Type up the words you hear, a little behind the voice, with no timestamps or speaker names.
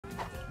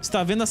Você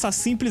tá vendo essa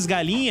simples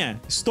galinha?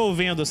 Estou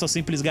vendo essa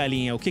simples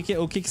galinha. O que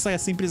essa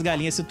simples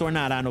galinha se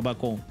tornará no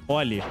Bacon?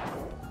 Olhe.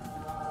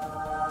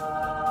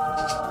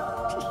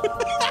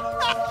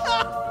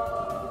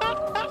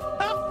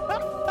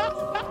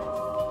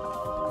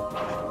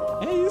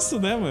 É isso,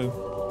 né, mano?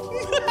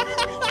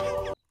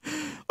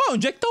 Oh,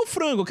 onde é que tá o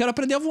frango? Eu quero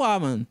aprender a voar,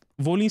 mano.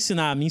 Vou lhe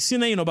ensinar. Me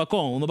ensina aí,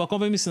 Nobacon. O Nobacon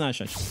vai me ensinar,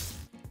 chat.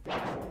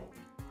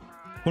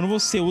 Quando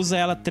você usa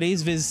ela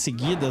 3 vezes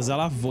seguidas,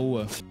 ela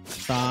voa.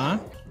 Tá?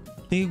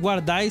 Tem que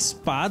guardar a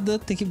espada.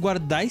 Tem que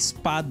guardar a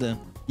espada.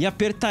 E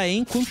apertar E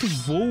enquanto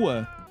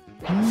voa.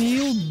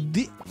 Meu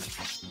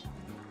Deus.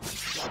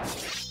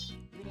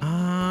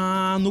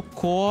 Ah, no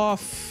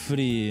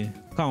cofre.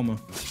 Calma.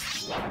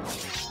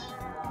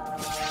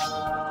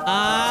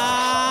 Ah!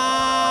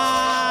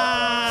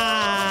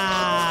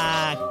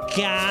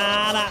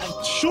 Cara!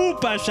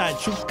 Chupa,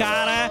 chat! O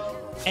cara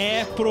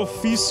é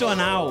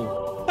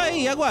profissional. Tá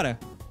aí, e agora?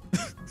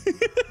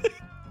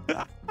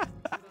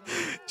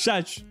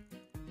 Chat.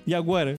 E agora?